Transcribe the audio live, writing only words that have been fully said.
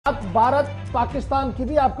भारत पाकिस्तान की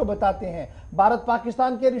भी आपको बताते हैं। भारत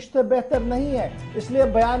पाकिस्तान के रिश्ते बेहतर नहीं है, इसलिए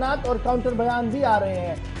बयानात और काउंटर बयान भी आ रहे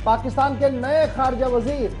हैं। पाकिस्तान के नए खारजा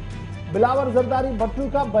वजीर बिलावल जरदारी भुट्टो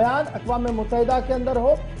का बयान अक़वाम मुत्तहिदा के अंदर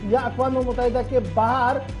हो या अक़वाम मुत्तहिदा के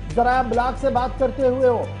बाहर ज़राया ब्लाग से बात करते हुए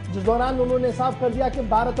हो, जिस दौरान उन्होंने साफ कर दिया कि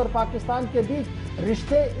भारत और पाकिस्तान के बीच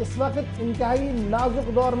रिश्ते इस वक्त इंतहाई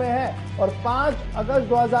नाजुक दौर में है। और 5 अगस्त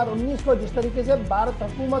 2019 को जिस तरीके से भारत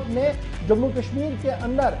हुकूमत ने जम्मू कश्मीर के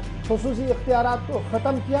अंदर खुसूसी इख्तियारात को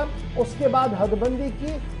ख़त्म किया, उसके बाद हदबंदी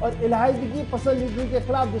की और इलाहिदगी पसंदीदगी के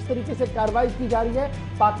खिलाफ जिस तरीके से कार्रवाई की जा रही है,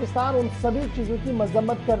 पाकिस्तान उन सभी चीज़ों की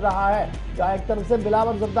मजम्मत कर रहा है। जहाँ एक तरफ से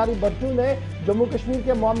बिलावल जरदारी भुट्टो ने जम्मू कश्मीर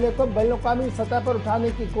के मामले को बैनुल-अक़वामी सतह पर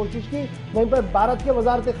उठाने की कोशिश की, वहीं पर भारत के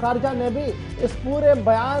वज़ारत ख़ारजा ने भी इस पूरे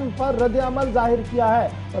बयान पर रद्द अमल जाहिर किया है।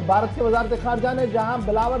 और भारत के वज़ारत ख़ारजा ने जहां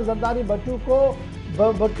बिलावल जरदारी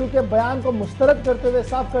भुट्टो के बयान को मुस्तरद करते हुए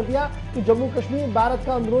साफ कर दिया कि जम्मू कश्मीर भारत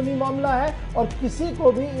का अंदरूनी मामला है और किसी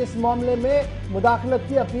को भी इस मामले में मुदाखलत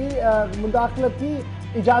की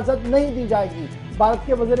इजाजत नहीं दी जाएगी। भारत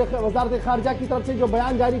के वज़ारत ख़ारजा की तरफ से जो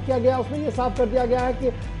बयान जारी किया गया उसमें यह साफ कर दिया गया है कि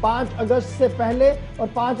 5 अगस्त से पहले और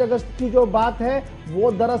 5 अगस्त की जो बात है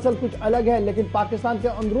वो दरअसल कुछ अलग है, लेकिन पाकिस्तान के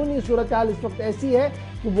अंदरूनी सूरत हाल इस वक्त ऐसी है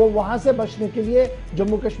कि वो वहां से बचने के लिए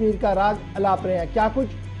जम्मू कश्मीर का राग अलाप रहे हैं। क्या कुछ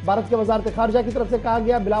भारत के वज़ारत ख़ारजा की तरफ से कहा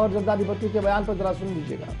गया बिलावल जरदारी भुट्टो के बयान पर जरा सुन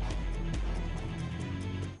लीजिएगा।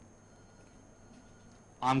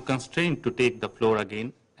 I am constrained to take the floor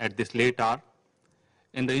again at this late hour.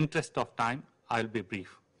 In the interest of time, I will be brief.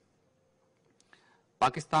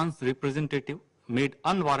 Pakistan's representative made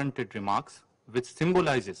unwarranted remarks which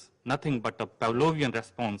symbolizes nothing but a Pavlovian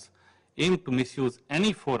response aimed to misuse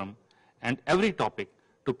any forum and every topic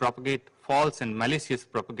to propagate false and malicious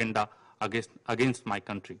propaganda against my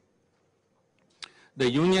country. The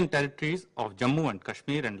Union territories of Jammu and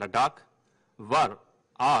Kashmir and Ladakh were,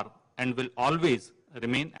 are and will always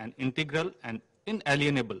remain an integral and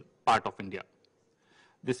inalienable part of India.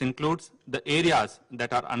 This includes the areas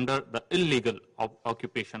that are under the illegal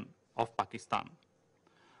occupation of Pakistan.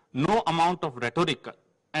 No amount of rhetoric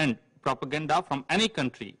and propaganda from any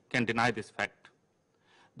country can deny this fact.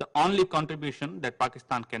 The only contribution that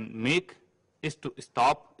Pakistan can make is to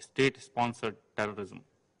stop state-sponsored terrorism.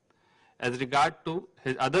 As regard to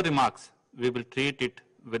his other remarks, we will treat it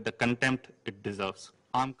with the contempt it deserves.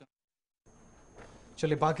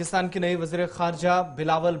 चलिए, पाकिस्तान के नए वज़ीर ख़ारजा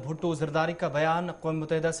बिलावल भुट्टो ज़रदारी का बयान अक़वाम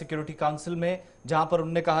मुत्तहिदा security council में, जहां पर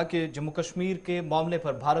उन्होंने कहा कि जम्मू कश्मीर के मामले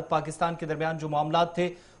पर भारत पाकिस्तान के दरमियान जो मामला थे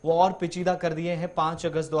वो और पेचीदा कर दिए हैं 5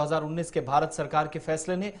 अगस्त 2019 के भारत सरकार के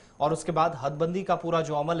फैसले ने, और उसके बाद हदबंदी का पूरा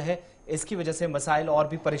जो अमल है इसकी वजह से मसाइल और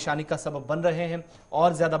भी परेशानी का सबब बन रहे हैं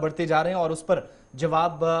और ज्यादा बढ़ते जा रहे हैं। और उस पर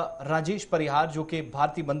जवाब राजेश परिहार जो कि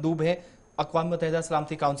भारतीय मंदूब है अक़वाम मुत्तहिदा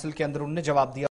सलामती काउंसिल के अंदर, उन्होंने जवाब दिया।